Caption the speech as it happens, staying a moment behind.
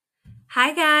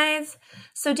Hi, guys.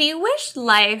 So, do you wish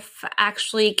life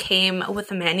actually came with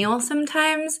a manual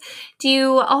sometimes? Do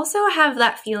you also have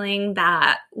that feeling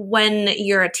that when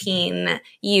you're a teen,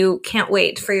 you can't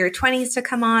wait for your 20s to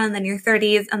come on and then your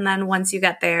 30s, and then once you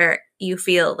get there, you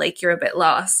feel like you're a bit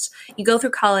lost? You go through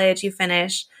college, you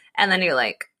finish, and then you're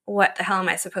like, what the hell am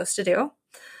I supposed to do?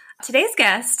 Today's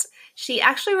guest, she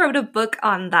actually wrote a book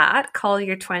on that called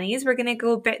Your 20s. We're going to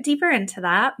go a bit deeper into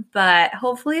that, but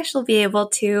hopefully she'll be able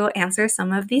to answer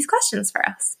some of these questions for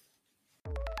us.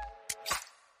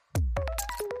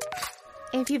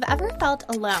 If you've ever felt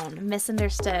alone,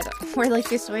 misunderstood, or like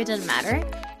your story didn't matter,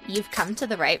 you've come to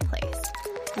the right place.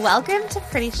 Welcome to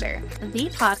Pretty Sure, the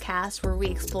podcast where we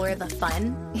explore the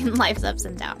fun in life's ups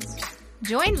and downs.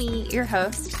 Join me, your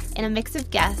host, and a mix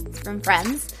of guests from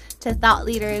friends to thought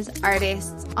leaders,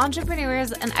 artists,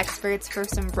 entrepreneurs, and experts for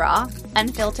some raw,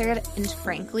 unfiltered, and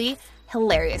frankly,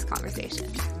 hilarious conversation.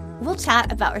 We'll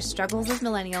chat about our struggles as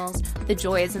millennials, the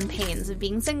joys and pains of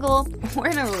being single or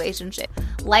in a relationship,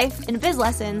 life and biz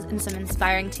lessons, and some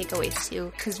inspiring takeaways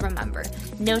too, because remember,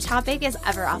 no topic is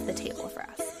ever off the table for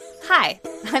us. Hi,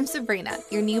 I'm Sabrina,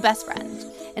 your new best friend,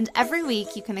 and every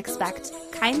week you can expect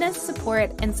kindness,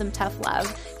 support, and some tough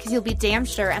love, because you'll be damn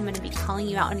sure I'm going to be calling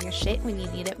you out on your shit when you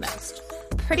need it most.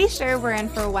 Pretty sure we're in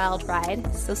for a wild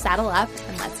ride, so saddle up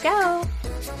and let's go!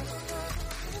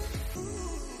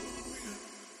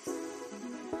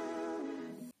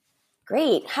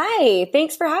 Great. Hi.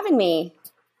 Thanks for having me.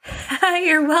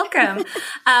 You're welcome.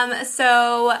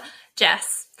 So,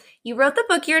 Jess, you wrote the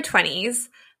book Your 20s.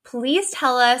 Please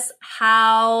tell us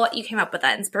how you came up with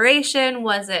that inspiration.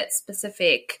 Was it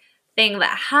specific thing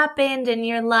that happened in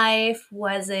your life?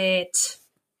 Was it,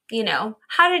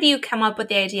 how did you come up with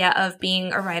the idea of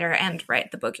being a writer and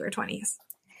write the book Your 20s?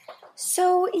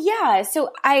 So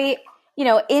I,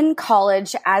 in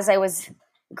college, as I was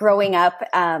growing up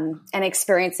and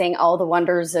experiencing all the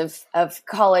wonders of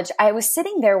college, I was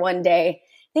sitting there one day.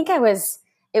 I think it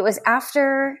was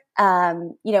after,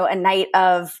 a night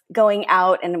of going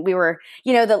out, and we were,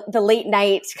 the late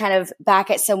night kind of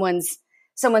back at someone's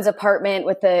apartment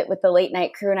with the late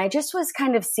night crew. And I just was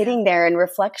kind of sitting there in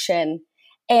reflection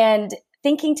and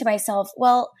thinking to myself,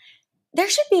 well, there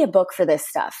should be a book for this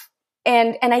stuff.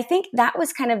 And I think that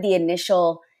was kind of the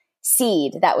initial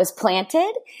seed that was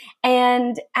planted.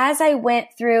 And as I went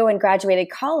through and graduated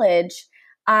college,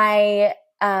 I,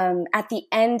 at the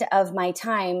end of my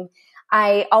time,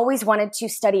 I always wanted to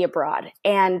study abroad,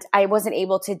 and I wasn't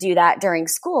able to do that during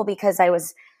school because I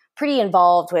was pretty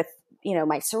involved with,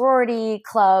 my sorority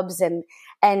clubs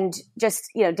and just,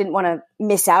 didn't want to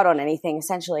miss out on anything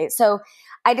essentially. So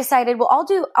I decided, well,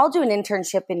 I'll do an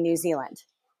internship in New Zealand.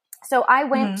 So I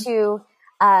went to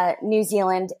New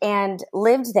Zealand and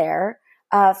lived there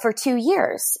for 2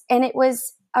 years. And it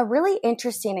was a really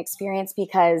interesting experience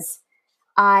because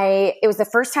it was the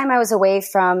first time I was away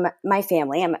from my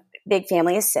family. I'm a big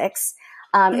family of 6.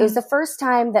 It was the first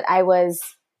time that I was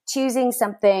choosing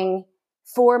something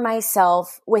for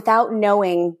myself without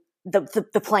knowing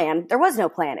the plan. There was no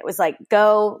plan. It was like,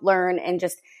 go learn and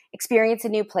just experience a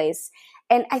new place.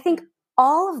 And I think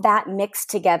all of that mixed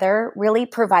together really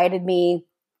provided me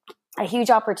a huge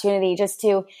opportunity just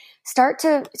to start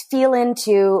to feel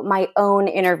into my own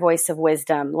inner voice of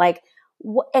wisdom.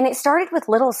 And it started with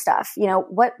little stuff,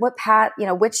 what path,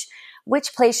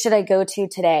 which place should I go to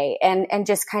today? And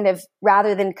just kind of,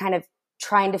 rather than kind of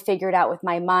trying to figure it out with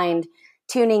my mind,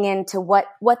 tuning into what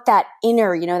that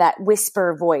inner, that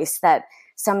whisper voice that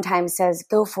sometimes says,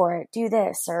 go for it, do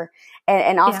this,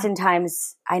 and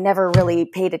oftentimes I never really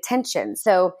paid attention.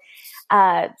 So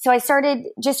I started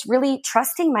just really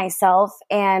trusting myself,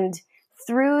 and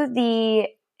through the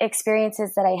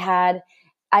experiences that I had,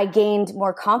 I gained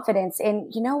more confidence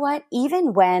in,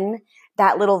 even when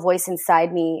that little voice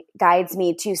inside me guides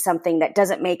me to something that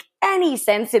doesn't make any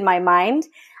sense in my mind,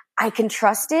 I can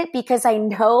trust it because I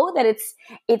know that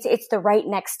it's the right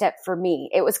next step for me.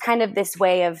 It was kind of this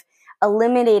way of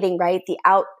eliminating,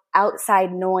 the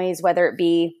outside noise, whether it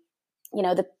be,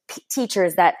 the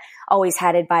teachers that always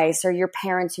had advice, or your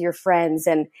parents or your friends.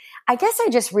 And I guess I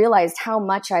just realized how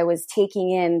much I was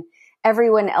taking in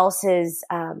everyone else's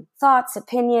thoughts,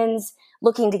 opinions,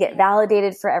 looking to get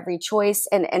validated for every choice,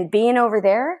 and being over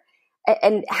there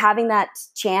and having that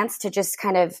chance to just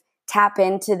kind of tap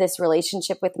into this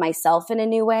relationship with myself in a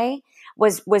new way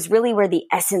was really where the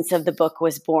essence of the book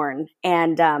was born.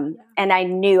 And I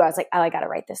knew, I was like, oh, I got to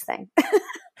write this thing.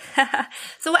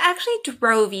 So what actually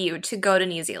drove you to go to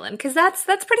New Zealand? Because that's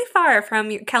pretty far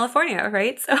from California,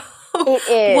 right? So it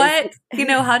is.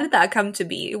 How did that come to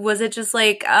be? Was it just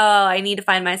like, oh, I need to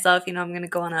find myself, I'm going to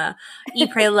go on a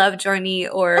eat, pray, love journey?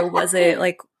 Or was it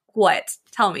like, What?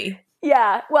 Tell me.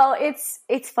 Yeah. Well,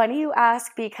 it's funny you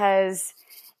ask because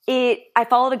I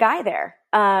followed a guy there.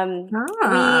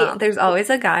 There's always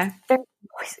a guy.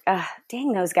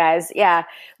 Dang those guys. Yeah.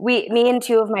 Me and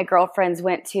two of my girlfriends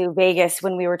went to Vegas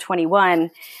when we were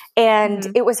 21,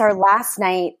 and it was our last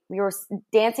night. We were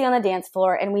dancing on the dance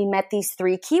floor, and we met these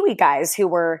three Kiwi guys who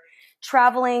were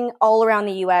traveling all around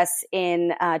the US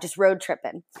in just road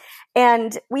tripping.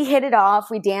 And we hit it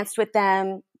off. We danced with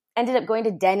them, ended up going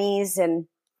to Denny's and,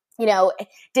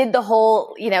 did the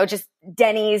whole, just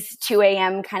Denny's 2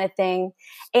 a.m. kind of thing.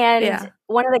 And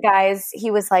one of the guys, he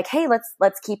was like, hey,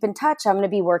 let's keep in touch. I'm going to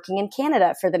be working in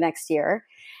Canada for the next year.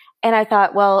 And I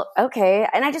thought, well, okay.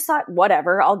 And I just thought,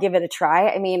 whatever, I'll give it a try.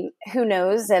 I mean, who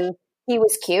knows? And he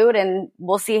was cute and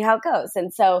we'll see how it goes.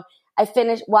 And so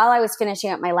while I was finishing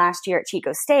up my last year at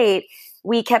Chico State,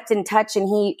 we kept in touch and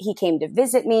he came to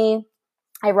visit me.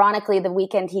 Ironically, the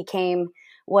weekend he came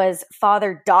was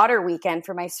father-daughter weekend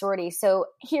for my sorority. So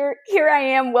here I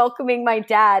am welcoming my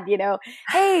dad,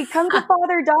 hey, come to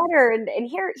father-daughter. And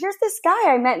here's this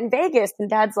guy I met in Vegas. And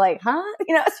dad's like, huh?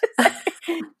 It's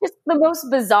just the most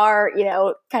bizarre,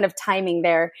 kind of timing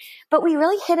there. But we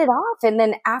really hit it off. And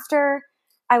then after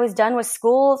I was done with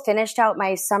school, finished out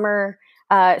my summer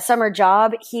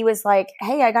job, he was like,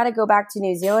 hey, I got to go back to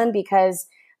New Zealand because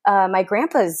my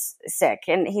grandpa's sick.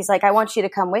 And he's like, I want you to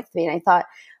come with me. And I thought,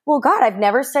 well, God, I've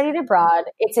never studied abroad.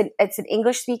 It's an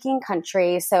English speaking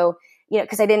country. So,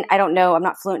 because I don't know, I'm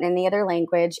not fluent in any other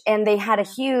language. And they had a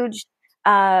huge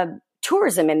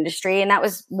tourism industry. And that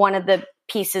was one of the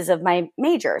pieces of my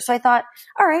major. So I thought,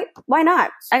 all right, why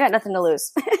not? I got nothing to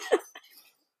lose.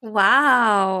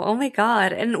 Wow. Oh my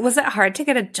God. And was it hard to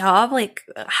get a job? Like,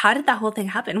 how did that whole thing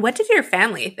happen? What did your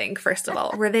family think, first of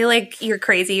all? Were they like, you're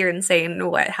crazy, you're insane?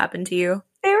 What happened to you?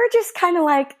 They were just kind of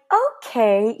like,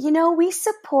 okay, we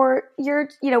support your,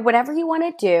 whatever you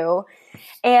want to do.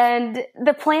 And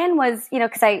the plan was,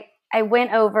 because I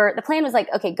went over, the plan was like,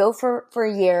 okay, go for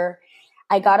a year.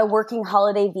 I got a working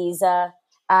holiday visa,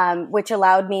 which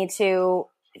allowed me to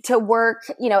work,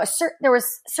 there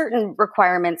was certain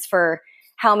requirements for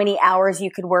how many hours you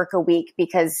could work a week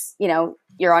because,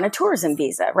 you're on a tourism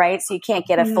visa, right? So you can't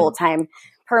get a full-time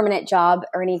permanent job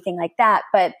or anything like that.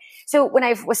 But so when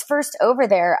I was first over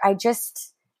there, I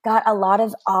just got a lot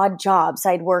of odd jobs.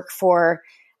 I'd work for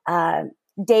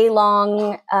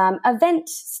day-long event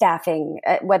staffing,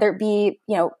 whether it be,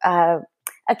 a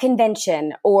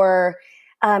convention or,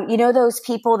 those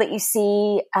people that you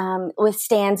see with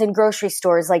stands in grocery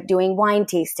stores, like doing wine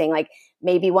tasting, like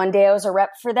maybe one day I was a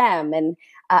rep for them. And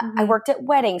I worked at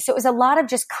weddings. So it was a lot of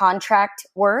just contract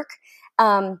work,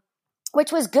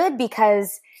 which was good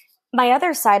because my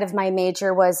other side of my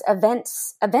major was event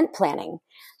planning.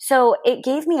 So it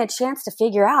gave me a chance to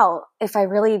figure out if I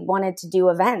really wanted to do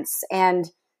events. And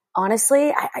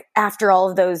honestly, after all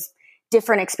of those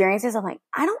different experiences, I'm like,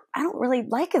 I don't really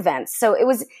like events. So it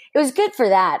was good for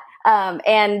that.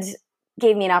 And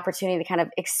gave me an opportunity to kind of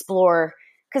explore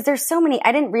because there's so many,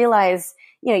 I didn't realize,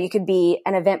 you could be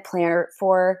an event planner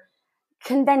for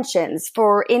conventions,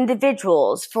 for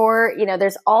individuals, for,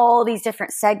 there's all these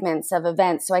different segments of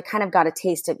events. So I kind of got a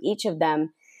taste of each of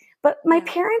them. But my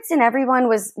parents and everyone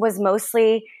was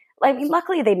mostly,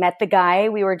 luckily they met the guy.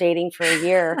 We were dating for a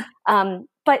year.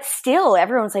 But still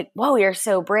everyone's like, whoa, you're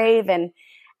so brave. And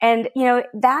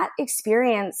that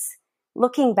experience,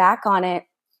 looking back on it,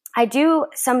 I do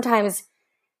sometimes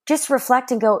just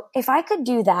reflect and go, if I could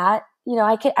do that,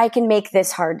 I can make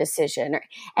this hard decision.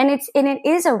 And it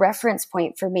is a reference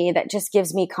point for me that just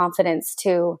gives me confidence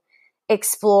to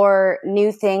explore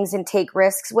new things and take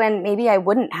risks when maybe I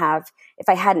wouldn't have if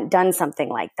I hadn't done something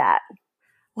like that.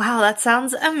 Wow, that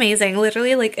sounds amazing.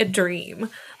 Literally like a dream.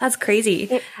 That's crazy.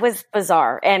 It was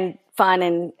bizarre and fun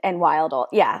and wild all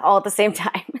at the same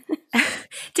time.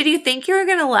 Did you think you were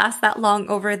going to last that long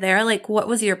over there? Like, what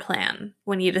was your plan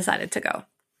when you decided to go?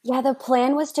 Yeah, the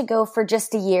plan was to go for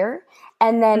just a year.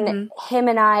 And then him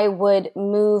and I would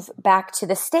move back to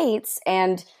the States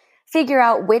and figure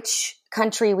out which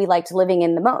country we liked living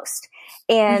in the most.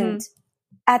 And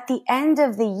at the end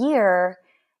of the year,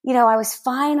 I was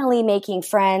finally making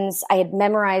friends. I had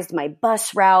memorized my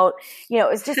bus route. It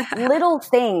was just little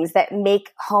things that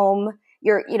make home,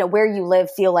 where you live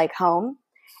feel like home.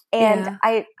 And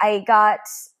I got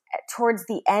towards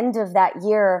the end of that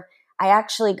year, I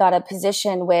actually got a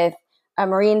position with a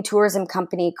marine tourism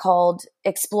company called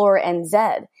Explore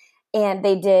NZ. And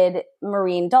they did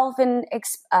marine dolphin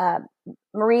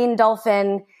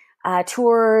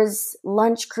tours,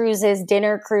 lunch cruises,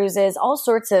 dinner cruises, all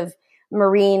sorts of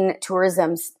marine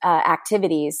tourism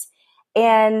activities.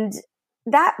 And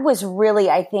that was really,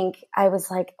 I think I was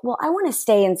like, well, I want to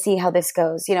stay and see how this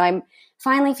goes. I'm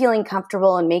finally feeling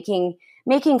comfortable and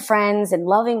making friends and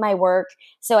loving my work.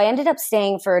 So I ended up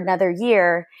staying for another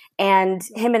year, and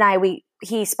him and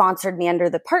he sponsored me under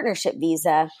the partnership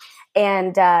visa.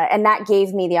 And that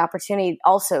gave me the opportunity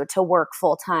also to work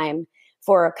full time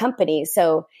for a company.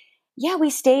 So yeah, we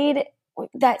stayed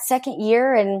that second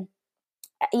year, and,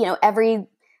 every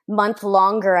month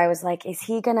longer, I was like, is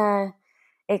he gonna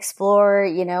explore,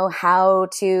 how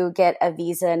to get a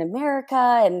visa in America?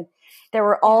 And there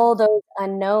were all those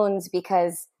unknowns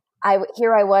because I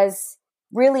was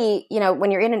really,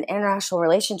 when you're in an international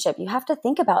relationship, you have to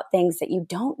think about things that you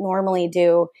don't normally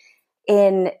do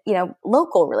in,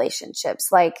 local relationships.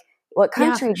 Like, what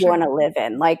country do you want to live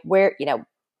in? Like, where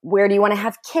do you want to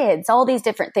have kids? All these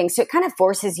different things. So it kind of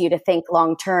forces you to think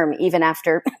long term, even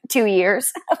after 2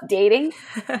 years of dating.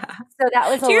 So that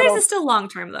was 2 years is still long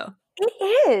term, though.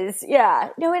 It is. Yeah.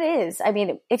 No, it is. I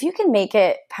mean, if you can make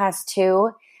it past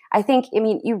 2, I think,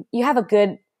 you have a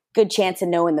good chance of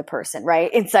knowing the person,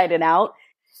 right? Inside and out.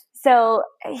 So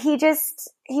he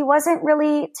wasn't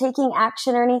really taking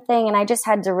action or anything. And I just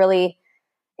had to really,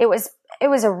 it was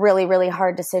a really, really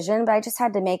hard decision, but I just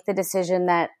had to make the decision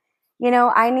that,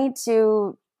 I need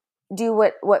to do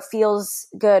what feels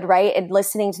good, right? And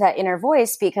listening to that inner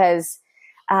voice, because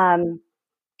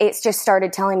it's just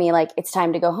started telling me, like, it's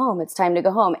time to go home. It's time to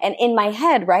go home. And in my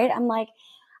head, right, I'm like,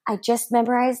 I just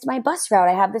memorized my bus route.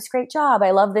 I have this great job.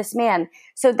 I love this man.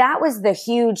 So that was the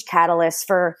huge catalyst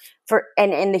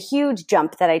and the huge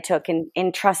jump that I took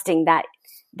in trusting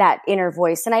that inner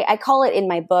voice. And I call it in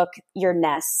my book, your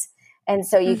Ness. And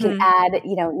so you can add,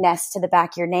 Ness to the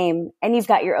back of your name, and you've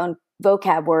got your own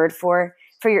vocab word for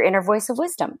your inner voice of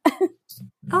wisdom.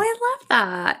 Oh, I love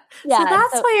that. Yeah, so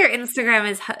that's why your Instagram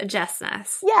is Jess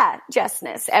Ness. Yeah, Jess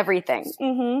Ness, everything.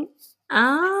 Mm-hmm.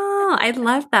 Oh, I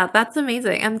love that. That's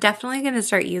amazing. I'm definitely going to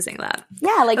start using that.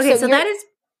 Yeah, like, okay, so that is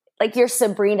like your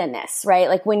Sabrina-ness, right?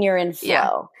 Like when you're in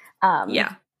flow.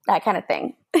 Yeah. That kind of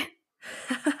thing.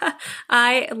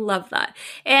 I love that.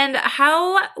 And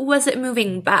how was it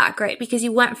moving back, right? Because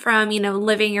you went from,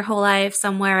 living your whole life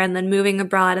somewhere and then moving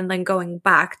abroad and then going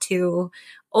back to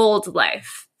old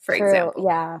life, for example.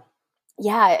 Yeah.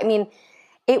 Yeah. I mean,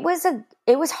 it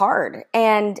was hard,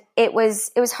 and it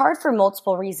was hard for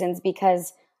multiple reasons,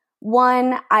 because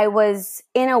one, I was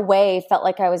in a way felt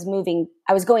like I was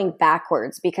going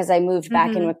backwards because I moved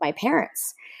back in with my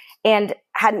parents and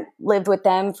hadn't lived with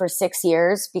them for 6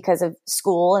 years because of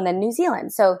school and then New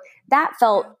Zealand. So that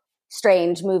felt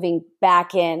strange, moving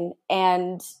back in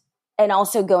and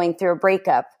also going through a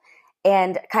breakup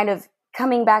and kind of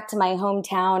coming back to my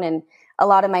hometown, and a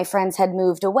lot of my friends had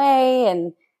moved away,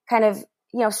 and kind of,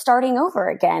 starting over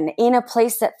again in a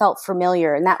place that felt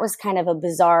familiar. And that was kind of a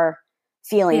bizarre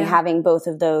feeling, having both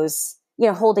of those,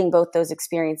 holding both those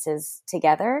experiences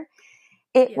together.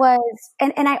 It was,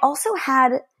 and I also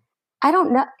had, I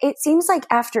don't know, it seems like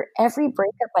after every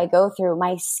breakup I go through,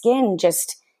 my skin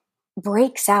just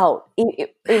breaks out.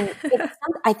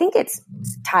 I think it's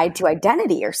tied to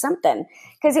identity or something,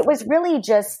 because it was really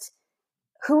just,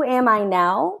 who am I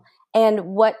now?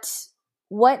 And what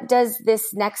does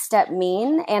this next step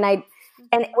mean? And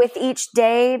with each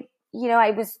day,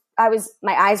 I was,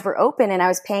 my eyes were open, and I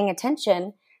was paying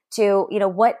attention to,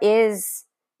 what is,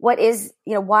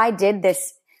 why did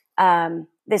this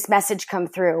message come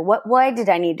through? Why did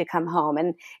I need to come home?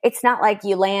 And it's not like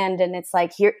you land and it's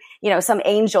like, here, some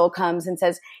angel comes and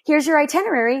says, here's your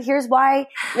itinerary. Here's why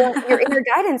your inner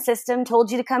guidance system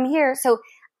told you to come here. So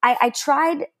I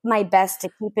tried my best to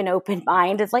keep an open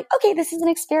mind. It's like, okay, this is an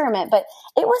experiment, but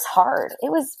it was hard. It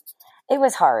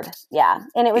was hard. Yeah.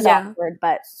 And it was awkward,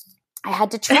 but I had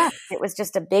to trust. It was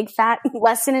just a big fat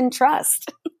lesson in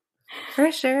trust.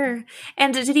 For sure.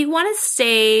 And did you want to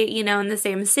stay, in the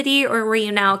same city, or were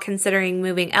you now considering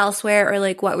moving elsewhere, or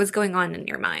like what was going on in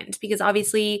your mind? Because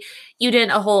obviously you did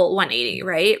a whole 180,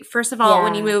 right? First of all,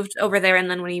 when you moved over there, and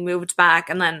then when you moved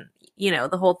back, and then,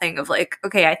 the whole thing of like,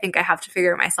 okay, I think I have to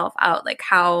figure myself out. Like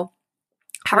how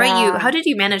did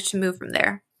you manage to move from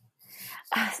there?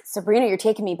 Sabrina, you're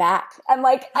taking me back. I'm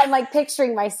like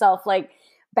picturing myself like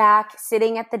back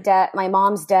sitting at my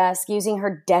mom's desk using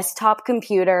her desktop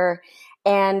computer.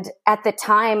 And at the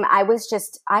time I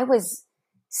was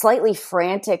slightly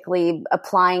frantically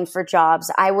applying for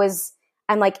jobs.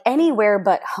 I'm like anywhere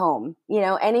but home,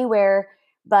 anywhere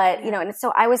but, and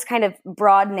so I was kind of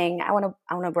broadening. I want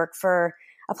to work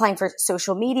applying for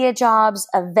social media jobs,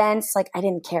 events. Like I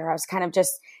didn't care. I was kind of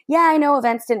just, I know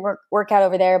events didn't work out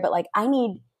over there, but like I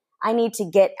I need to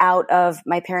get out of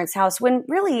my parents' house, when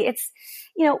really it's,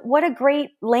 what a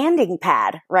great landing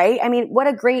pad, right? I mean, what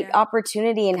a great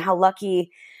opportunity, and how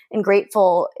lucky and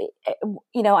grateful,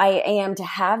 I am to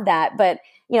have that. But,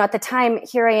 at the time,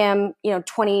 here I am,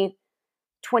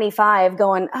 25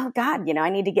 going, oh God, I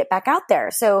need to get back out there.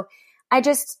 So I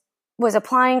just was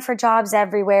applying for jobs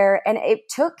everywhere. And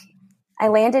I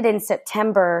landed in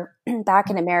September back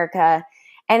in America,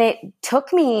 and it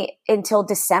took me until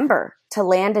December to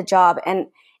land a job. And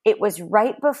it was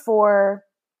right before,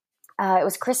 it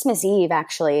was Christmas Eve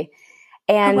actually.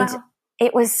 And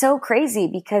It was so crazy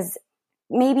because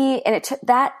it took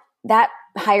that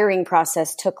hiring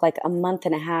process took like a month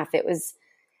and a half. It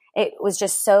was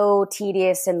just so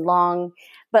tedious and long.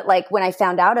 But like when I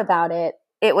found out about it,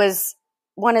 it was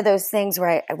one of those things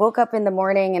where I woke up in the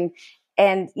morning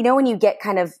and when you get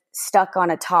kind of stuck on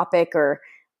a topic or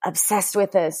obsessed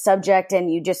with a subject,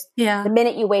 and you just, the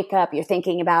minute you wake up, you're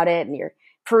thinking about it and you're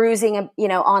perusing,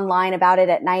 online about it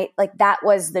at night. Like that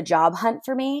was the job hunt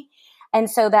for me. And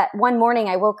so that one morning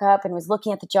I woke up and was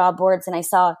looking at the job boards, and I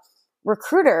saw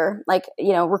recruiter,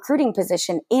 recruiting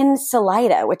position in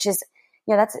Salida, which is,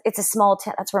 it's a small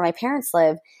town. That's where my parents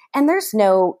live. And there's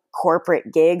no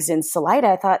corporate gigs in Salida.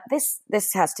 I thought this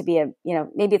has to be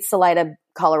maybe it's Salida,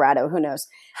 Colorado, who knows?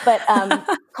 But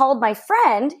called my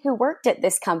friend who worked at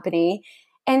this company,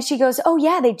 and she goes, oh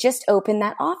yeah, they just opened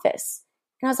that office.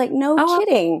 And I was like, no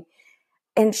kidding.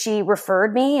 And she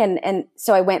referred me. And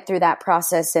so I went through that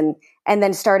process and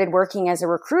then started working as a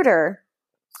recruiter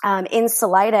in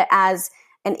Salida as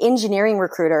an engineering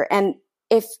recruiter. And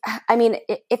if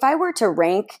I were to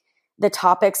rank the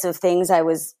topics of things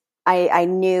I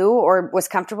knew or was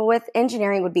comfortable with,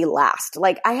 engineering would be last.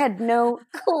 Like I had no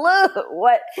clue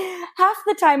half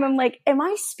the time I'm like, am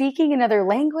I speaking another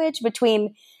language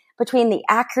between the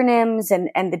acronyms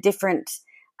and the different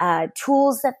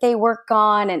tools that they work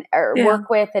on work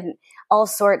with and all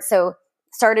sorts. So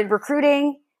started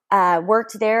recruiting,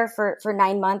 worked there for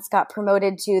 9 months, got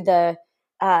promoted to the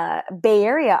Bay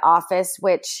Area office,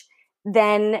 which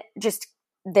then just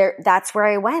there, that's where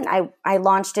I went. I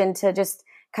launched into just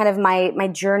kind of my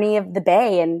journey of the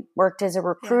Bay and worked as a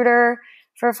recruiter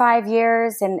for 5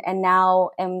 years and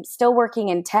now am still working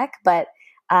in tech, but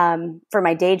for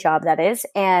my day job, that is.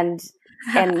 And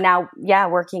now,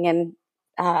 working in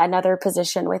another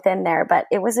position within there, but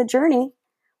it was a journey.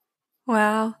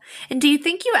 Wow. And do you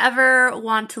think you ever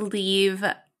want to leave,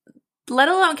 let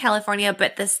alone California,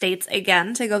 but the States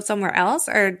again to go somewhere else?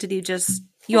 Or did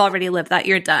you already live that,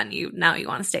 you're done, now you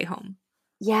want to stay home?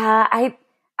 Yeah,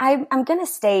 I'm going to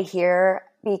stay here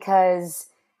because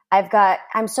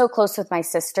I'm so close with my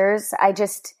sisters. And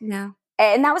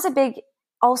that was a big,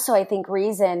 also, I think,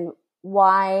 reason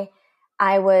why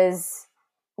I was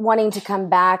wanting to come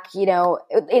back,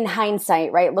 in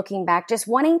hindsight, right? Looking back, just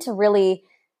wanting to really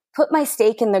put my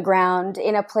stake in the ground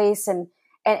in a place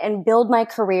and build my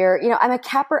career. I'm a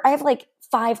I have like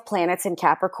 5 planets in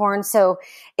Capricorn. So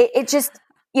it just,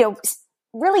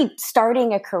 really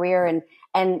starting a career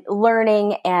and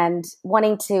learning and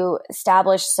wanting to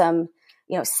establish some,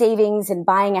 savings and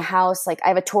buying a house. Like I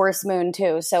have a Taurus moon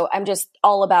too. So I'm just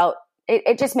all about it.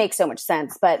 It just makes so much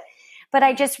sense. But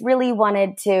I just really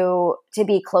wanted to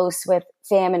be close with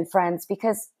fam and friends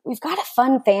because we've got a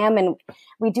fun fam and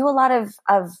we do a lot of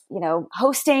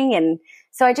hosting. And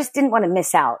so I just didn't want to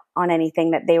miss out on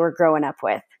anything that they were growing up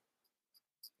with.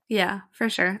 Yeah, for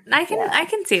sure. I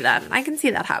can see that. I can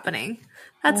see that happening.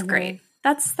 That's great.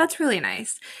 That's really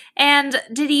nice. And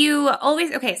did you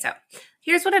always, okay, so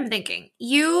here's what I'm thinking.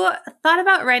 You thought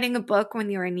about writing a book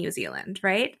when you were in New Zealand,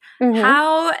 right? Mm-hmm.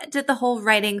 How did the whole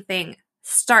writing thing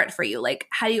start for you? Like,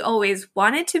 had you always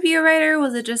wanted to be a writer?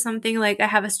 Was it just something like, I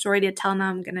have a story to tell now,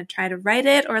 I'm going to try to write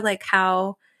it? Or like,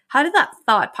 how did that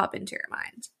thought pop into your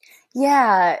mind?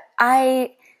 Yeah,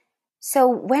 so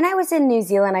when I was in New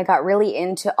Zealand, I got really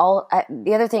into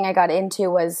the other thing I got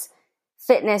into was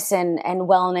fitness and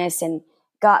wellness, and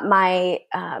got my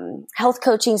health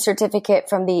coaching certificate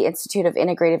from the Institute of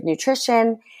Integrative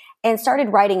Nutrition and started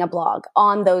writing a blog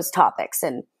on those topics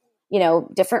and,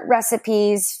 different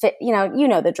recipes,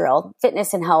 the drill,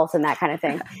 fitness and health and that kind of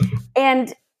thing.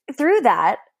 And through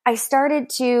that, I started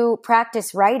to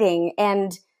practice writing,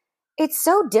 and it's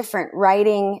so different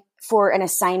writing for an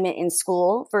assignment in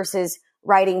school versus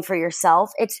writing for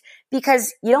yourself. It's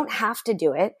because you don't have to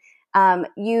do it. And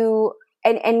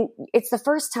it's the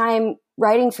first time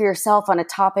writing for yourself on a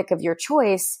topic of your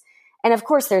choice. And of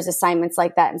course there's assignments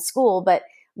like that in school, but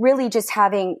really just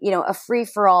having, a free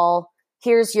for all,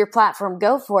 here's your platform,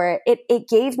 go for it. It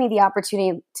gave me the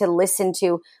opportunity to listen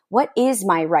to what is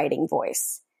my writing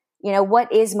voice?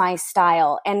 What is my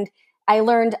style? And I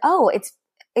learned,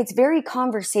 it's very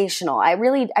conversational. I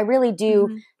really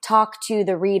do talk to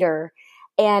the reader.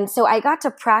 And so I got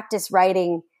to practice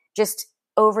writing just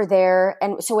over there.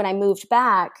 And so when I moved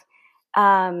back,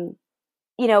 probably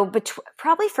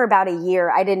for about a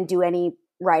year, I didn't do any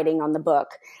writing on the book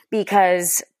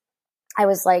because I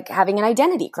was like having an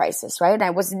identity crisis, right? And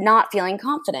I was not feeling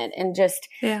confident and just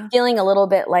feeling a little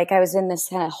bit like I was in this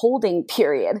kind of holding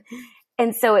period.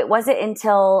 And so it wasn't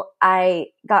until I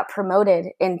got promoted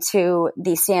into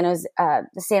the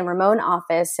San Ramon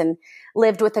office and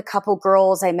lived with a couple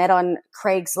girls I met on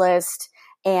Craigslist.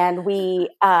 And we,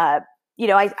 I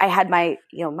had my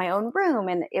own room,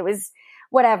 and it was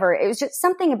whatever. It was just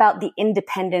something about the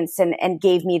independence and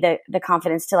gave me the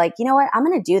confidence to like, you know what, I'm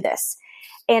going to do this.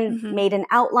 And made an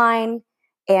outline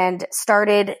and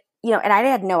started, and I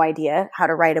had no idea how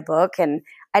to write a book, and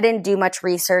I didn't do much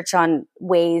research on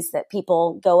ways that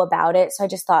people go about it. So I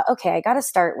just thought, okay, I got to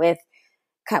start with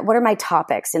what are my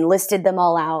topics, and listed them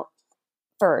all out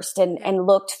first and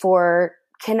looked for,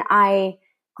 can I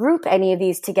group any of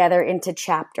these together into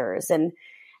chapters? And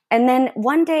then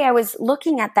one day I was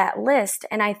looking at that list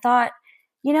and I thought,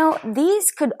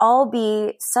 these could all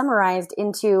be summarized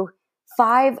into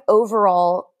 5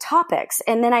 overall topics.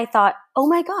 And then I thought, oh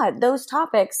my God, those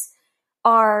topics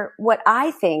are what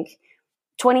I think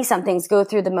 20-somethings go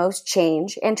through the most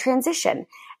change and transition.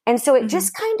 And so it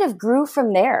just kind of grew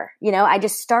from there. I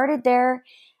just started there,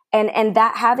 and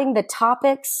that having the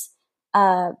topics,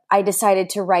 I decided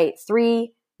to write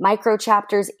 3 micro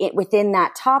chapters within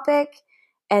that topic,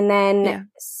 and then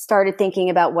started thinking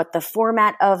about what the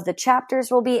format of the chapters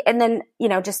will be. And then,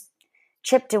 just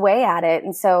chipped away at it.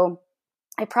 And so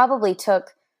I probably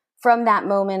took from that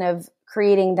moment of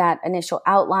creating that initial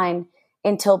outline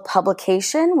until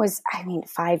publication was,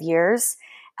 5 years.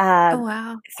 Oh,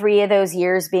 wow. 3 of those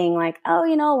years being like,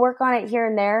 I'll work on it here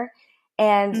and there.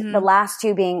 And the last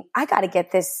 2 being, I got to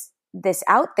get this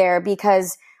out there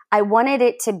because I wanted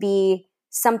it to be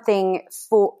something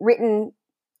written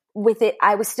with it.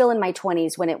 I was still in my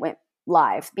 20s when it went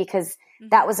live because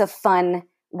that was a fun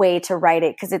way to write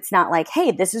it. Cause it's not like,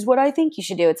 hey, this is what I think you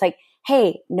should do. It's like,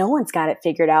 hey, no one's got it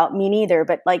figured out. Me neither.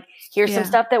 But like, here's some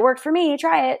stuff that worked for me.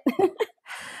 Try it.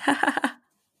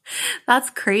 That's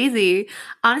crazy.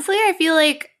 Honestly, I feel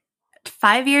like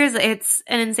 5 years, it's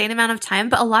an insane amount of time,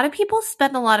 but a lot of people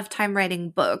spend a lot of time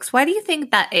writing books. Why do you think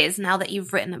that is now that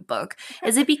you've written a book?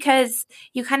 Is it because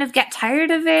you kind of get tired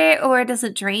of it, or does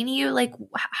it drain you? Like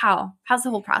how's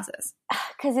the whole process?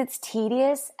 Because it's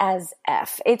tedious as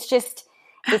F. It's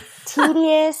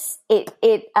tedious.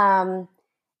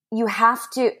 You have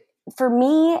to, for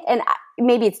me, and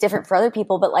maybe it's different for other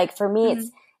people, but like for me,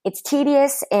 it's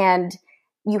tedious, and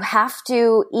you have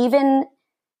to even,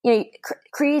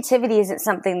 creativity isn't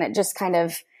something that just kind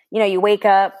of, you wake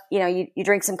up, you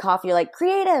drink some coffee, you're like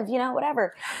creative,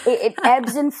 whatever. It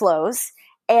ebbs and flows.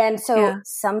 And so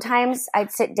sometimes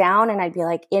I'd sit down and I'd be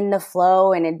like in the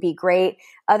flow and it'd be great.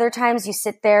 Other times you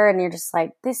sit there and you're just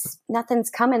like, nothing's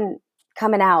coming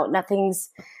out. Nothing's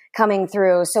coming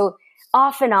through. So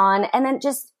off and on. And then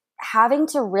just having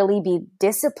to really be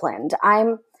disciplined.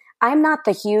 I'm not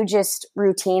the hugest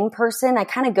routine person. I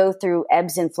kind of go through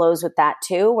ebbs and flows with that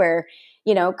too, where,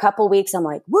 a couple weeks I'm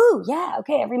like, woo, yeah,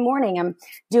 okay. Every morning I'm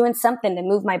doing something to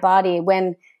move my body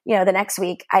when, the next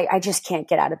week I just can't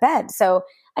get out of bed. So,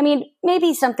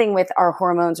 maybe something with our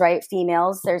hormones, right?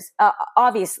 Females, there's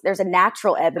there's a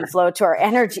natural ebb and flow to our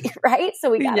energy, right? So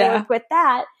we got to work with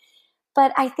that.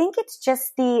 But I think it's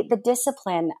just the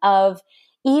discipline of,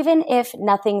 even if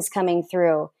nothing's coming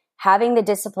through, having the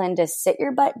discipline to sit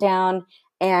your butt down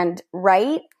and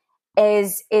write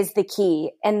is the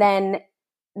key. And then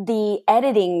the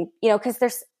editing,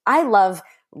 because I love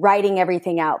writing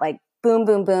everything out, like boom,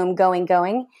 boom, boom,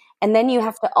 going. And then you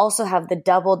have to also have the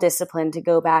double discipline to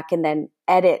go back and then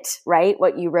edit, right?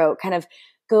 What you wrote, kind of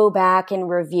go back and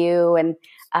review. And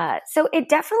so it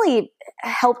definitely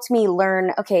helped me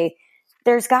learn, okay,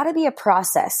 there's got to be a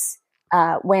process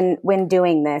when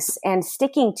doing this, and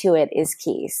sticking to it is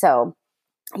key. So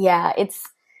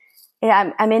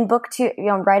I'm in book 2,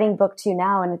 I'm writing book 2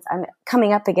 now, and I'm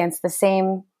coming up against the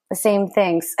same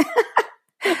things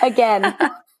again.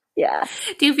 Yeah.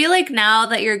 Do you feel like now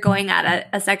that you're going at it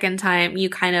a second time, you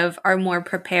kind of are more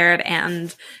prepared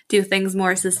and do things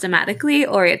more systematically,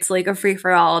 or it's like a free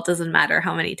for all? It doesn't matter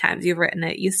how many times you've written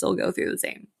it, you still go through the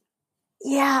same?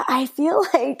 Yeah, I feel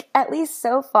like, at least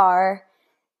so far,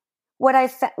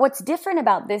 what's different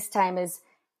about this time is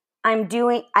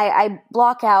I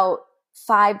block out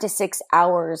 5 to 6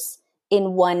 hours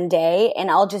in one day, and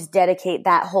I'll just dedicate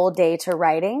that whole day to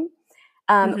writing.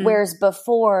 Whereas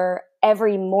before,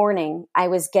 every morning I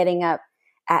was getting up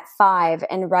at 5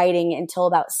 and writing until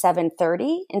about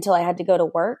 7:30 until I had to go to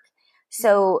work.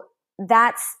 So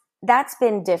that's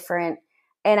been different.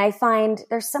 And I find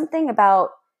there's something about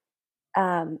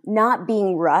not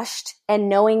being rushed and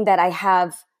knowing that I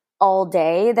have all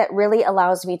day that really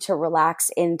allows me to relax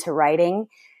into writing.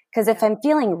 Because if I'm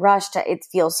feeling rushed, it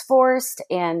feels forced,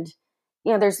 and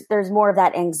there's more of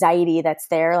that anxiety that's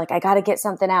there. Like I got to get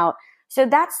something out. So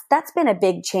that's been a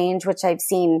big change, which I've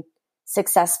seen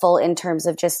successful in terms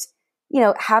of just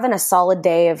having a solid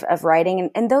day of writing,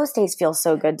 and those days feel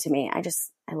so good to me.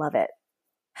 I love it.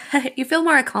 You feel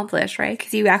more accomplished, right?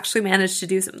 Because you actually managed to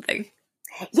do something.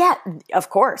 Yeah, of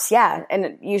course. Yeah.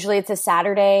 And usually it's a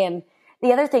Saturday. And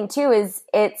the other thing too is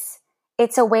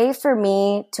it's a way for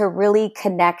me to really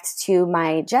connect to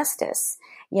my justice.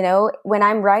 When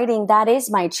I'm writing, that is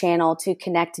my channel to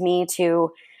connect me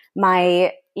to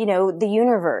my, the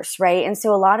universe. Right. And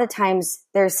so a lot of times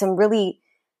there's some really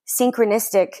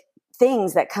synchronistic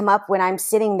things that come up when I'm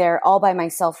sitting there all by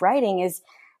myself writing. Is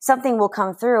something will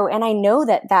come through, and I know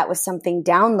that was something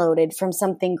downloaded from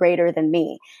something greater than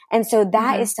me. And so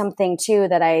that is something too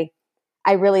that I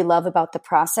really love about the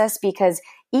process, because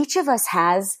each of us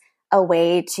has a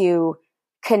way to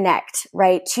connect,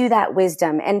 right, to that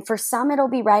wisdom. And for some, it'll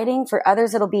be writing. For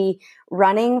others, it'll be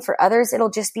running. For others,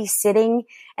 it'll just be sitting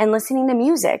and listening to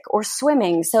music or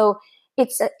swimming. So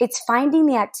it's finding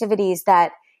the activities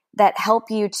that help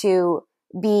you to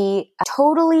be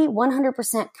totally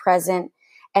 100% present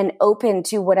and open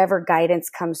to whatever guidance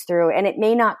comes through. And it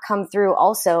may not come through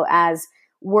also as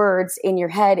words in your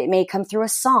head. It may come through a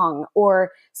song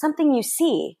or something you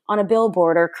see on a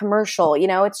billboard or commercial.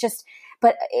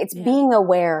 But it's being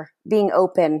aware, being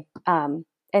open, and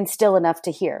still enough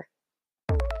to hear.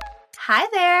 Hi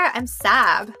there, I'm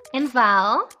Sab. And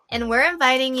Val. And we're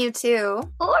inviting you to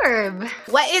Orb.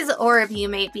 What is Orb, you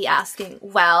may be asking?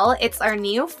 Well, it's our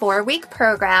new 4-week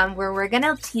program where we're going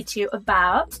to teach you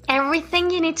about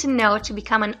everything you need to know to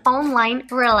become an online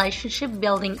relationship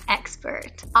building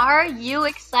expert. Are you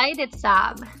excited,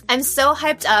 Sab? I'm so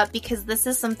hyped up because this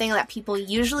is something that people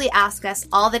usually ask us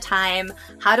all the time.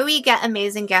 How do we get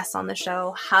amazing guests on the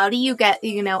show? How do you get,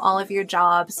 all of your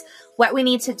jobs? What we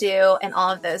need to do and all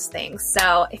of those things.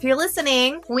 So if you're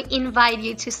listening, we invite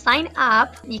you to sign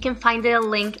up. You can find the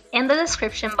link in the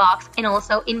description box and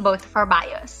also in both of our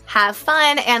bios. Have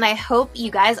fun, and I hope you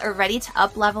guys are ready to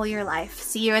up-level your life.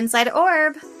 See you inside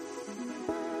Orb.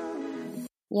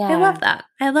 Yeah. I love that.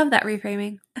 I love that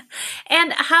reframing.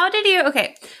 And how did you,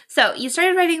 so you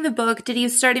started writing the book. Did you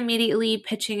start immediately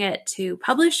pitching it to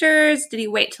publishers? Did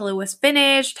you wait till it was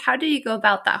finished? How did you go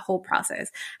about that whole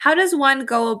process? How does one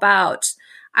go about,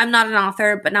 I'm not an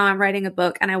author, but now I'm writing a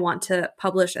book and I want to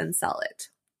publish and sell it?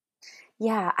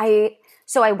 Yeah, I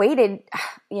waited,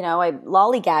 I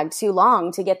lollygagged too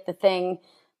long to get the thing.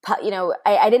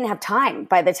 I didn't have time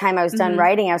by the time I was done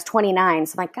writing. I was 29.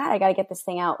 So I'm like, God, I got to get this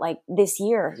thing out like this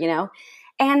year,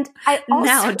 And I also,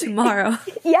 now, tomorrow.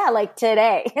 Yeah, like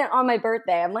today on my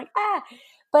birthday. I'm like,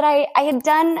 But I had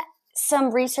done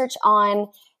some research on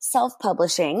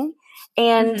self-publishing.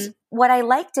 And what I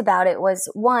liked about it was,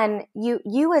 one,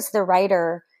 you as the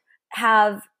writer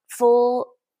have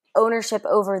full ownership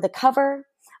over the cover,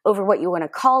 over what you want to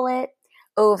call it,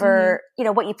 over,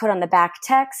 what you put on the back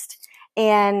text,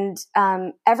 and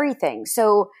everything.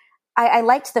 So I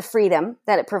liked the freedom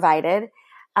that it provided.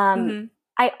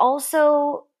 I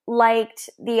also liked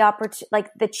the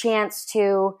the chance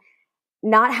to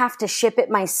not have to ship it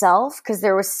myself, because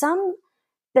there's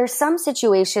some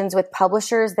situations with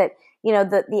publishers that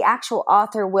the actual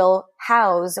author will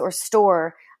house or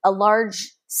store a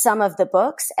large sum of the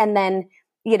books and then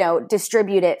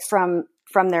distribute it from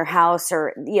their house,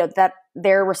 or that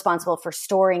they're responsible for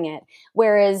storing it.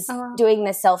 Whereas doing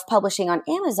the self-publishing on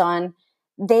Amazon,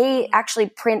 they actually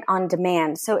print on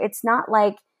demand. So it's not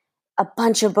like a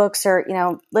bunch of books, or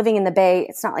living in the Bay,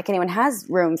 it's not like anyone has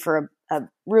room for a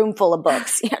room full of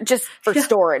books just for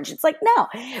storage. It's like, no.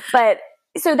 But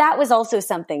so that was also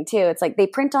something too. It's like they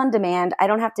print on demand. I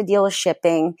don't have to deal with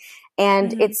shipping,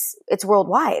 and it's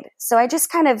worldwide. So I just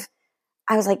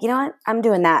I was like, you know what? I'm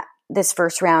doing that this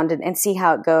first round and see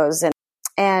how it goes.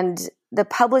 And the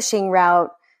publishing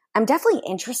route, I'm definitely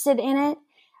interested in it,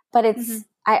 but it's,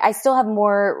 I still have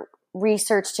more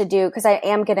research to do, because I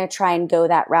am going to try and go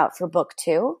that route for book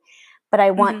 2. But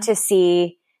I want to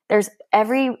see, there's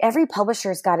every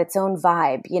publisher's got its own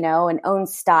vibe, and own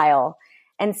style.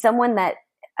 And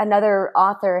another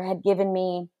author had given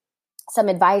me some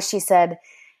advice. She said,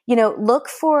 look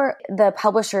for the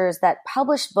publishers that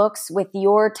publish books with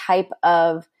your type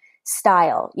of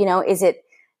style. Is it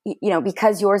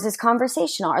because yours is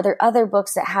conversational, are there other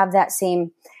books that have that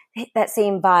same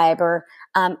vibe or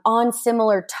on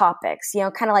similar topics?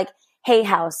 Kind of like Hay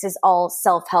House is all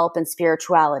self-help and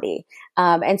spirituality.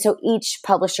 And so each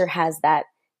publisher has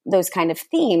those kind of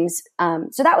themes.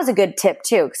 So that was a good tip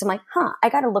too, because I'm like, I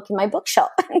got to look in my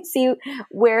bookshelf and see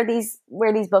where these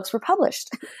books were published.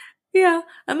 Yeah,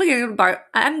 I'm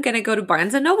gonna go to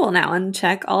Barnes and Noble now and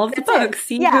check all of the books,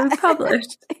 see who's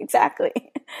published. Exactly.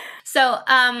 So,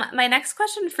 my next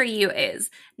question for you is: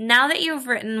 now that you've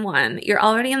written one, you're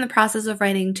already in the process of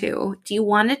writing two. Do you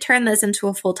want to turn this into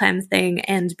a full-time thing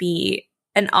and be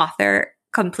an author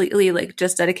completely? Like,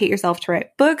 just dedicate yourself to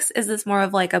write books? Is this more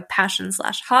of like a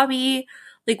passion/hobby?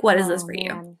 Like, what is this for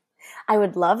you? I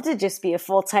would love to just be a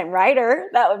full-time writer.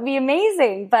 That would be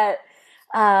amazing, but.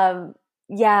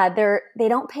 Yeah, they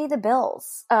don't pay the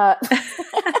bills,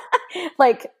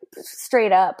 like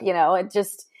straight up,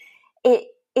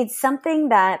 it's something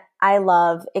that I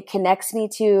love. It connects me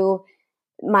to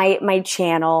my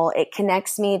channel. It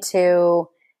connects me to,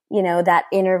 that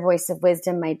inner voice of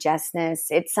wisdom, my Jessness.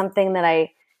 It's something that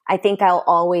I think I'll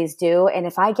always do. And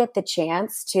if I get the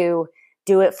chance to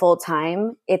do it full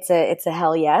time, it's a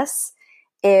hell yes.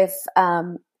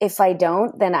 If I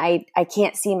don't, then I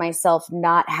can't see myself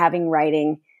not having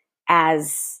writing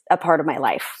as a part of my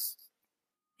life.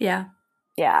 Yeah.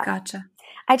 Yeah. Gotcha.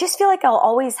 I just feel like I'll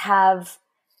always have,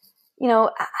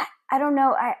 I don't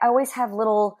know. I always have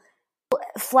little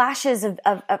flashes of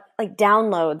like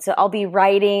downloads. I'll be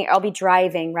writing, I'll be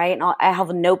driving, right? And I have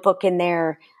a notebook in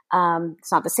there.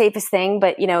 It's not the safest thing,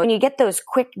 but when you get those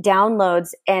quick downloads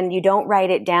and you don't write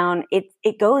it down,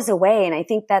 it goes away. And I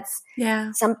think that's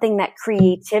something that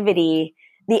creativity,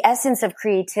 the essence of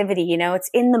creativity, it's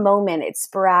in the moment, it's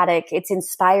sporadic, it's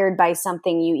inspired by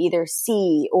something you either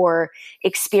see or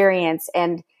experience.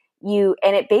 And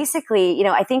it basically,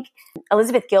 I think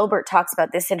Elizabeth Gilbert talks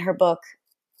about this in her book,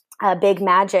 Big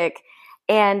Magic.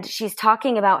 And she's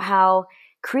talking about how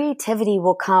creativity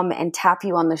will come and tap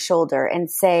you on the shoulder and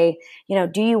say,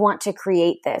 do you want to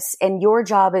create this? And your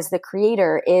job as the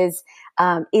creator is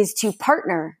to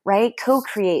partner, right?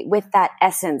 Co-create with that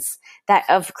essence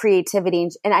of creativity.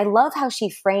 And I love how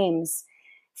she frames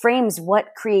what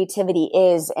creativity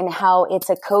is and how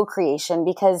it's a co-creation,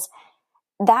 because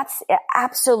that's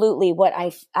absolutely what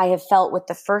I have felt with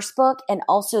the first book and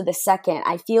also the second.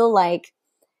 I feel like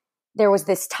there was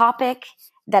this topic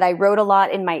that I wrote a lot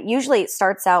usually it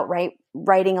starts out, right,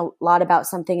 writing a lot about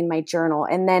something in my journal.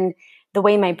 And then the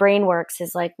way my brain works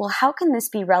is like, well, how can this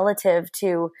be relative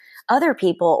to other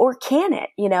people, or can it,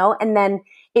 And then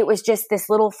it was just this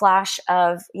little flash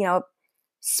of,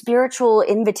 spiritual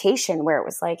invitation where it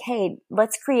was like, hey,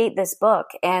 let's create this book.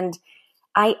 And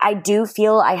I do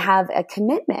feel I have a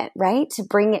commitment, right, to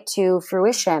bring it to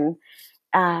fruition.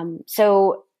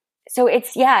 So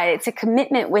it's a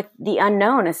commitment with the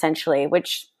unknown, essentially,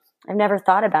 which I've never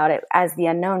thought about it as the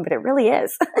unknown, but it really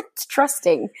is. It's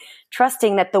trusting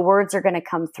that the words are going to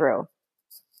come through.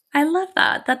 I love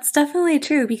that. That's definitely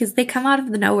true, because they come out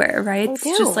of the nowhere, right? It's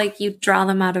just like you draw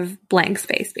them out of blank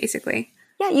space, basically.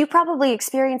 Yeah, you probably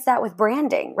experience that with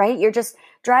branding, right? You're just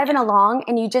driving along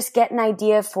and you just get an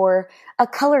idea for a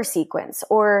color sequence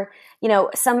or,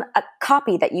 a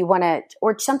copy that you want to,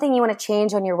 or something you want to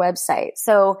change on your website.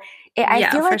 So I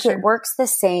feel like it works the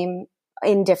same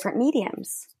in different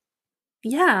mediums.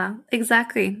 Yeah,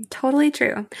 exactly. Totally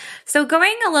true. So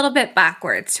going a little bit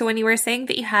backwards to when you were saying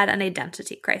that you had an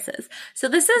identity crisis. So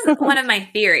this is one of my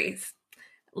theories.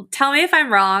 Tell me if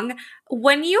I'm wrong.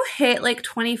 When you hit like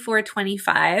 24,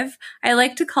 25, I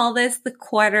like to call this the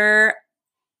quarter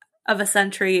of a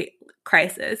century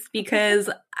crisis, because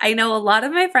I know a lot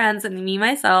of my friends and me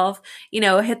myself,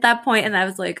 hit that point and I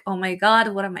was like, oh my God,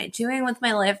 what am I doing with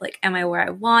my life? Like, am I where I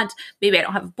want? Maybe I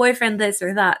don't have a boyfriend, this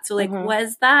or that. So like,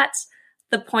 was that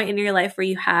the point in your life where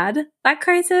you had that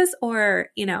crisis, or,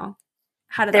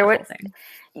 how did that whole thing?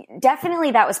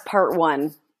 Definitely that was part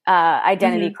one,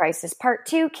 identity crisis. Part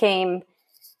two came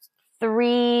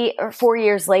 3 or 4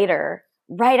 years later,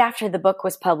 right after the book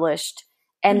was published.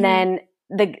 And then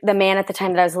the man at the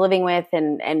time that I was living with,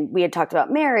 and we had talked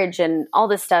about marriage and all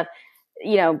this stuff,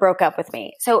 broke up with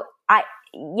me. So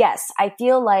I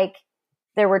feel like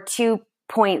there were 2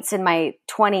 points in my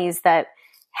 20s that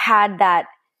had that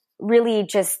really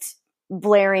just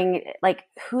blaring, like,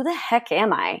 who the heck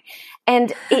am I?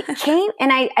 And it came,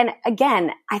 and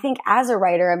again, I think as a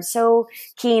writer, I'm so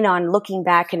keen on looking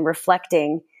back and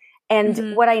reflecting.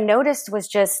 And what I noticed was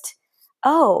just,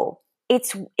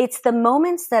 it's the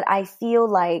moments that I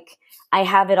feel like I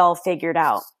have it all figured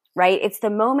out, right? It's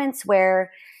the moments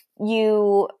where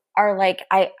you are like,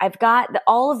 I've got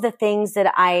all of the things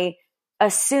that I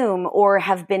assume or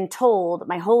have been told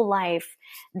my whole life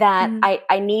that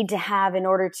I need to have in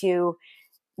order to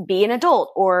be an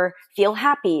adult or feel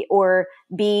happy or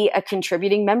be a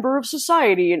contributing member of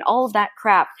society and all of that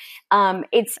crap.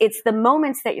 It's the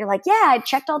moments that you're like, yeah, I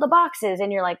checked all the boxes.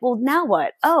 And you're like, well, now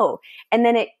what? Oh, and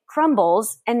then it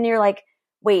crumbles and you're like,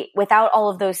 wait, without all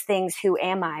of those things, who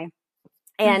am I?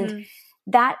 And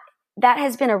that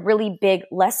has been a really big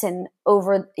lesson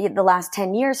over the last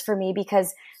 10 years for me,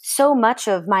 because so much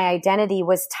of my identity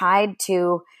was tied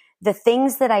to the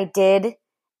things that I did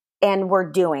and were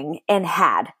doing and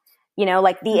had,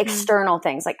 like the external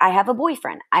things. Like I have a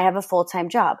boyfriend, I have a full-time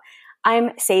job,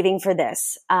 I'm saving for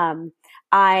this.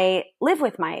 I live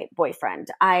with my boyfriend.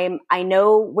 I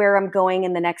know where I'm going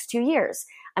in the next 2 years.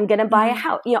 I'm going to buy a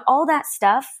house, all that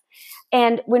stuff.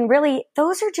 And when really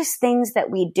those are just things that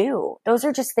we do. Those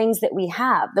are just things that we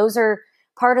have. Those are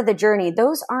part of the journey.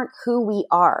 Those aren't who we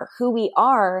are. Who we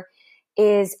are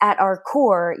is at our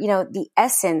core, the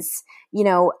essence,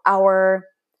 our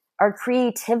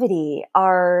creativity,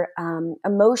 our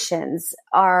emotions,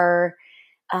 our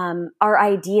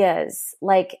ideas,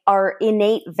 like our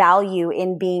innate value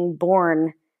in being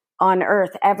born on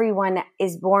earth. Everyone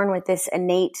is born with this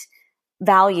innate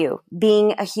value,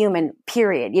 being a human,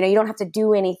 period. You don't have to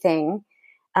do anything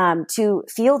to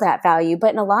feel that value.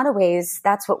 But in a lot of ways,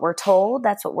 that's what we're told.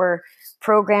 That's what we're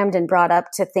programmed and brought up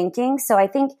to thinking. So I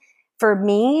think for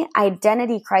me,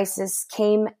 identity crisis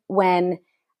came when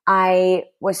I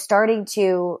was starting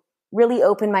to really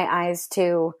open my eyes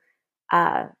to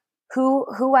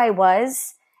who I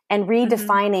was and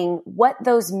redefining what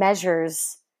those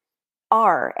measures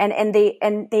are. And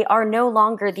they are no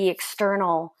longer the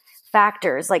external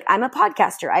factors. Like I'm a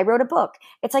podcaster, I wrote a book.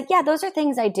 It's like, yeah, those are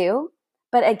things I do.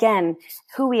 But again,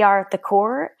 who we are at the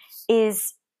core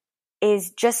is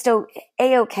just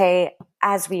a-okay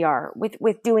as we are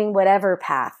with doing whatever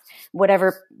path,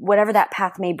 whatever that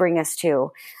path may bring us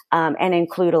to, and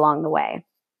include along the way.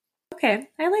 Okay.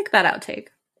 I like that outtake.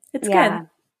 It's good.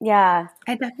 Yeah.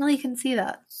 I definitely can see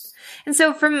that. And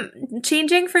so from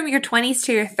changing from your 20s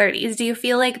to your 30s, do you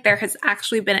feel like there has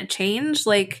actually been a change?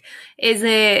 Like, is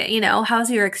it, how's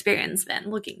your experience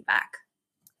been looking back?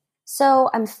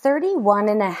 So I'm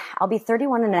 31 I'll be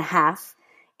 31 and a half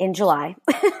in July.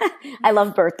 I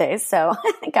love birthdays, so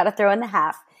I got to throw in the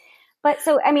half. But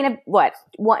so, I mean, what,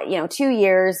 2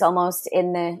 years almost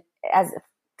as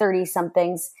 30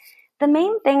 somethings. The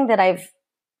main thing that I've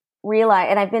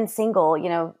realized, and I've been single,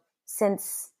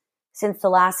 since the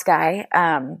last guy,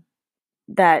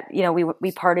 that,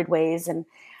 we parted ways, and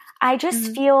I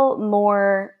just feel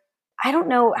more, I don't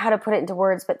know how to put it into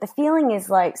words, but the feeling is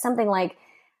like something like,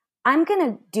 I'm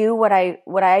going to do what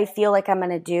I feel like I'm going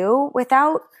to do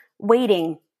without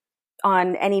waiting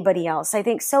on anybody else. I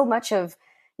think so much of,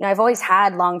 I've always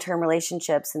had long-term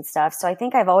relationships and stuff. So I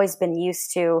think I've always been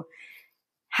used to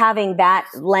having that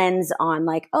lens on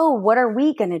like, oh, what are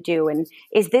we going to do? And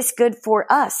is this good for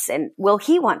us? And will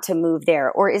he want to move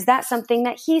there? Or is that something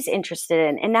that he's interested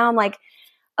in? And now I'm like,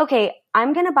 okay,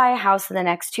 I'm going to buy a house in the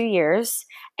next 2 years,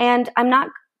 and I'm not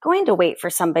going to wait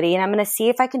for somebody, and I'm going to see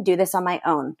if I can do this on my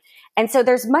own. And so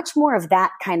there's much more of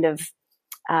that kind of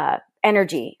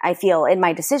energy, I feel, in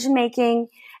my decision making.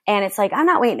 And it's like, I'm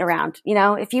not waiting around.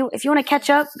 If you want to catch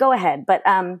up, go ahead. But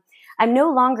I'm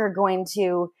no longer going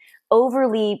to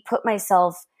overly put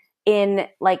myself in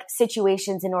like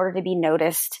situations in order to be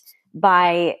noticed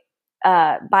by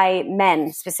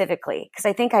men specifically. Because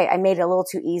I think I made it a little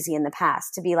too easy in the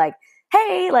past to be like,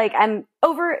 hey, like I'm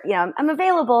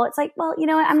available. It's like, well, you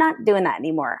know what? I'm not doing that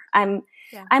anymore. I'm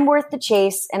worth the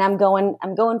chase, and I'm going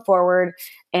forward,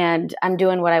 and I'm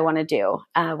doing what I want to do,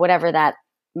 whatever that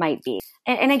might be.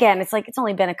 And again, it's like, it's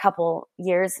only been a couple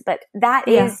years, but that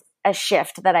is a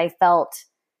shift that I felt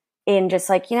in just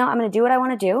like, I'm going to do what I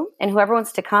want to do, and whoever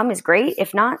wants to come is great.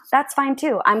 If not, that's fine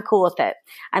too. I'm cool with it.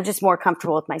 I'm just more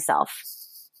comfortable with myself.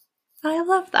 I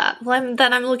love that. Well,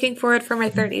 I'm looking forward for my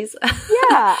 30s.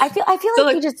 Yeah. I feel so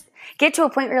like you just get to a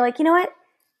point where you're like, you know what?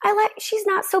 She's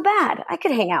not so bad. I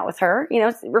could hang out with her,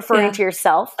 referring to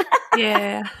yourself.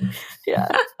 Yeah. Yeah.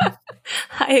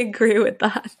 I agree with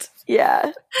that.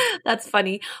 Yeah. That's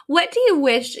funny. What do you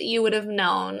wish you would have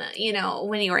known,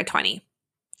 when you were 20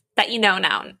 that you know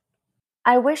now?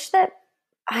 I wish that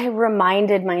I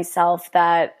reminded myself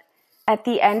that at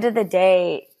the end of the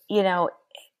day,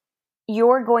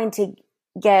 you're going to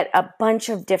get a bunch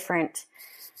of different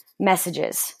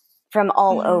messages from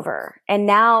all over. And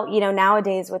now,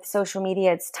 nowadays with social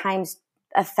media, it's times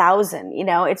 1,000,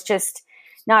 it's just,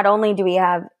 not only do we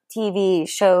have TV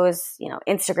shows,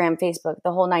 Instagram, Facebook,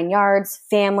 the whole 9 yards,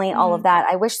 family, all of that.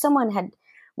 I wish someone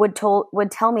would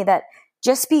tell me that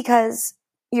just because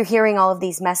you're hearing all of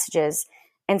these messages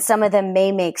and some of them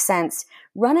may make sense,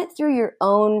 run it through your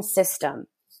own system.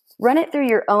 Run it through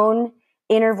your own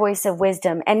inner voice of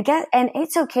wisdom and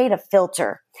it's okay to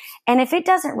filter. And if it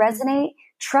doesn't resonate,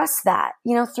 trust that,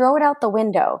 throw it out the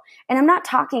window. And I'm not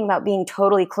talking about being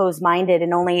totally closed-minded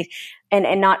and only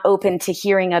and not open to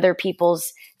hearing other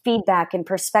people's feedback and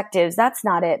perspectives. That's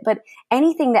not it. But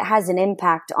anything that has an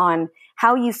impact on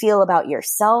how you feel about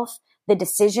yourself, the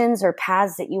decisions or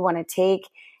paths that you want to take,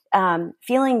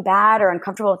 feeling bad or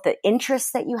uncomfortable with the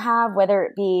interests that you have, whether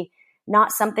it be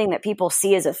not something that people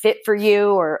see as a fit for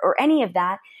you or any of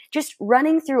that, just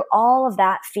running through all of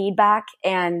that feedback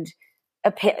and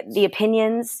the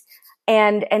opinions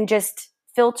and just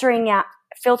filtering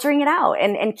it out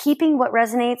and keeping what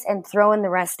resonates and throwing the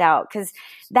rest out. Cause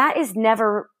that is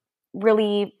never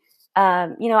really,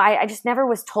 I just never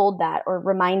was told that or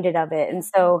reminded of it. And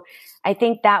so I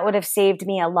think that would have saved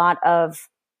me a lot of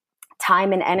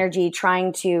time and energy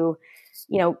trying to,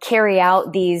 carry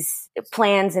out these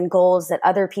plans and goals that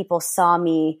other people saw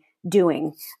me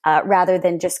doing, rather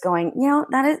than just going,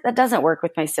 that doesn't work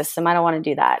with my system. I don't want to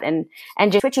do that. And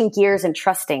just switching gears and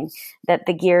trusting that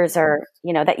the gears are,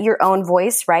 that your own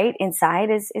voice right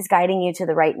inside is guiding you to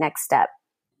the right next step.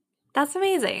 That's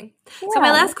amazing. Yeah. So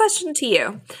my last question to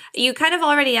you, you kind of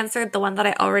already answered the one that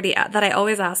I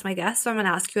always ask my guests. So I'm going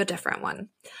to ask you a different one.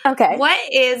 Okay. What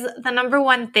is the number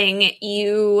one thing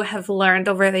you have learned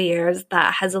over the years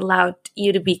that has allowed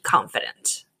you to be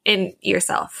confident in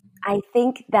yourself? I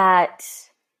think that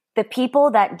the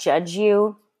people that judge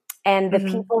you and the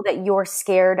people that you're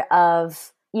scared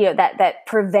of, that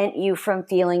prevent you from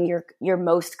feeling your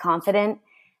most confident,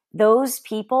 those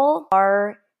people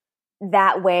are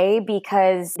that way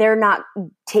because they're not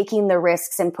taking the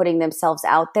risks and putting themselves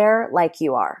out there like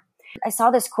you are. I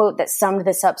saw this quote that summed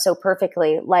this up so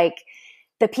perfectly. Like,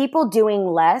 the people doing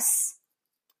less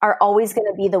are always going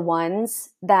to be the ones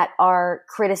that are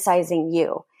criticizing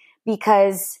you,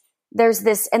 because there's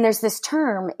this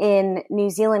term in New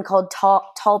Zealand called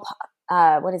tall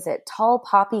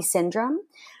poppy syndrome,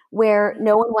 where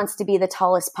no one wants to be the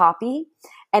tallest poppy.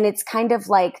 And it's kind of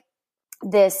like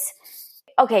this.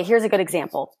 Okay, here's a good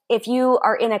example. If you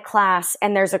are in a class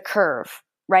and there's a curve,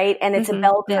 right? And it's a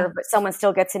bell curve, but someone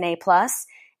still gets an A+,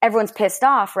 everyone's pissed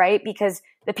off, right? Because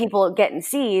the people getting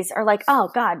C's are like, oh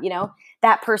God,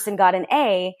 that person got an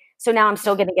A, so now I'm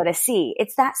still going to get a C.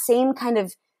 It's that same kind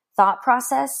of thought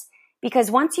process,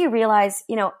 because once you realize,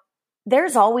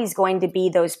 there's always going to be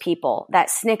those people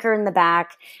that snicker in the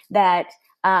back, that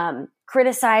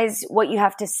criticize what you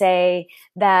have to say,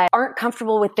 that aren't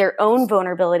comfortable with their own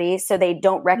vulnerability, so they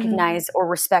don't recognize or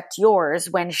respect yours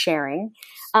when sharing.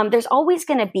 There's always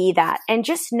going to be that. And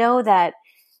just know that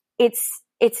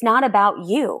it's not about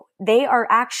you. They are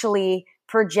actually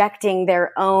projecting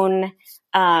their own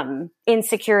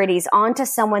insecurities onto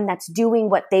someone that's doing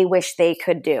what they wish they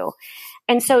could do.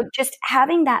 And so just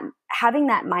having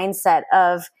that mindset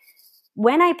of,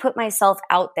 when I put myself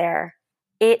out there,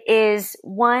 it is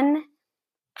one,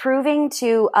 proving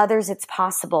to others it's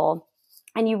possible.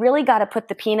 And you really got to put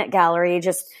the peanut gallery,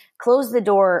 just close the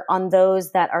door on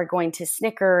those that are going to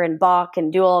snicker and balk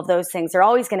and do all of those things. They're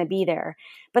always going to be there,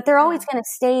 but they're always going to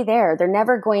stay there. They're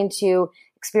never going to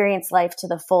experience life to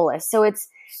the fullest. So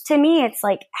to me, it's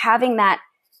like having that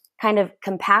kind of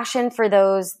compassion for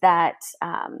those that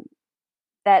are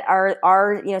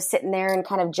sitting there and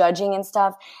kind of judging and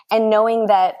stuff, and knowing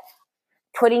that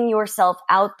putting yourself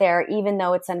out there, even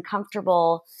though it's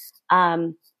uncomfortable,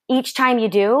 each time you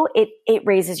do, it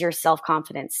raises your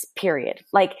self-confidence, period.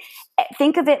 Like,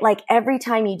 think of it like every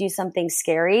time you do something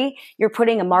scary, you're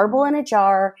putting a marble in a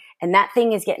jar, and that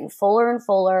thing is getting fuller and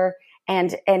fuller,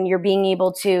 and you're being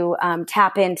able to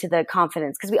tap into the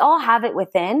confidence, because we all have it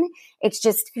within. It's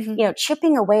just,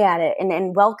 chipping away at it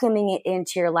and welcoming it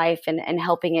into your life and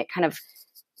helping it kind of,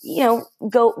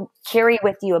 go carry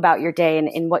with you about your day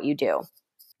and what you do.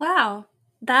 Wow.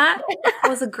 That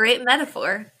was a great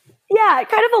metaphor. Yeah,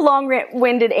 kind of a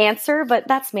long-winded answer, but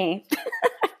that's me.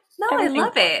 No, I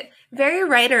love it. Very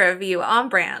writer of you. On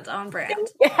brand.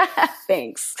 Yeah,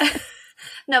 thanks.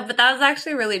 No, but that was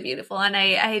actually really beautiful. And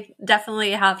I definitely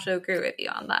have to agree with you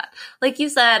on that. Like you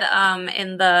said,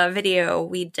 in the video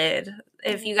we did,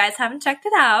 if you guys haven't checked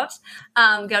it out,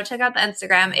 go check out the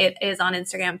Instagram. It is on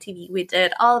Instagram TV. We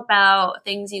did all about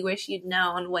things you wish you'd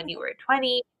known when you were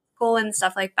 20, school and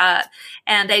stuff like that.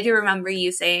 And I do remember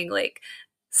you saying, like,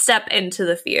 step into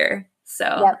the fear. So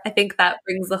yep. I think that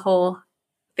brings the whole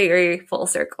theory full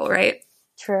circle, right?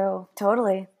 True.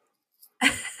 Totally.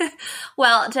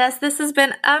 Well, Jess, this has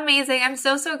been amazing. I'm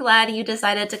so, so glad you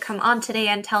decided to come on today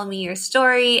and tell me your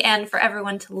story, and for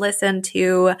everyone to listen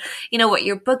to, what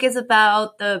your book is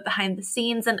about, the behind the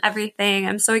scenes and everything.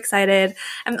 I'm so excited.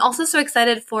 I'm also so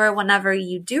excited for whenever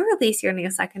you do release your new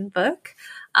second book.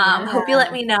 Hope you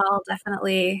let me know. I'll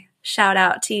definitely shout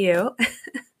out to you.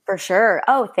 For sure.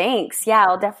 Oh, thanks. Yeah,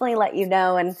 I'll definitely let you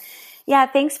know. And yeah,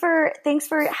 thanks for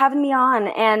having me on.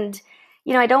 And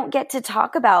I don't get to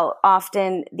talk about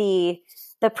often the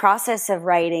process of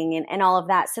writing and all of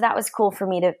that. So that was cool for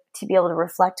me to be able to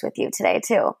reflect with you today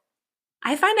too.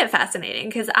 I find it fascinating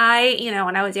because when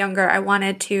I was younger, I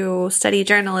wanted to study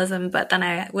journalism, but then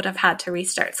I would have had to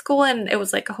restart school and it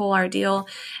was like a whole ordeal.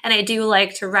 And I do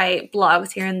like to write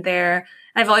blogs here and there.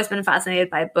 I've always been fascinated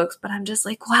by books, but I'm just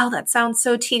like, wow, that sounds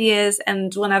so tedious.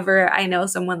 And whenever I know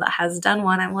someone that has done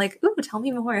one, I'm like, ooh, tell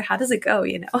me more. How does it go?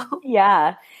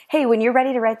 Yeah. Hey, when you're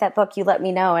ready to write that book, you let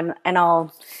me know and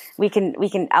I'll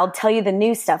tell you the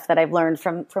new stuff that I've learned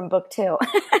from book 2.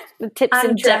 The tips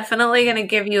and tricks. I'm definitely going to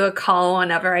give you a call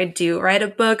whenever I do write a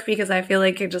book because I feel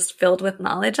like you're just filled with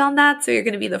knowledge on that. So you're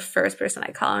going to be the first person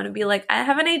I call and be like, I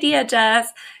have an idea, Jess.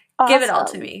 Awesome. Give it all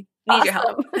to me. Need your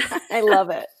help. I love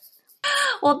it.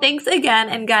 Well, thanks again.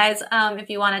 And guys,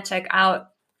 if you want to check out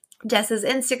Jess's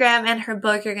Instagram and her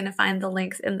book, you're going to find the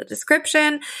links in the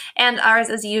description. And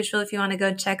ours, as usual, if you want to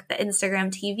go check the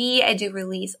Instagram TV, I do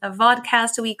release a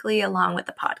vodcast weekly along with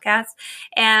the podcast.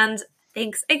 And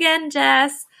thanks again,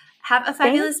 Jess. Have a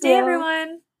fabulous day,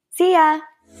 everyone. See ya.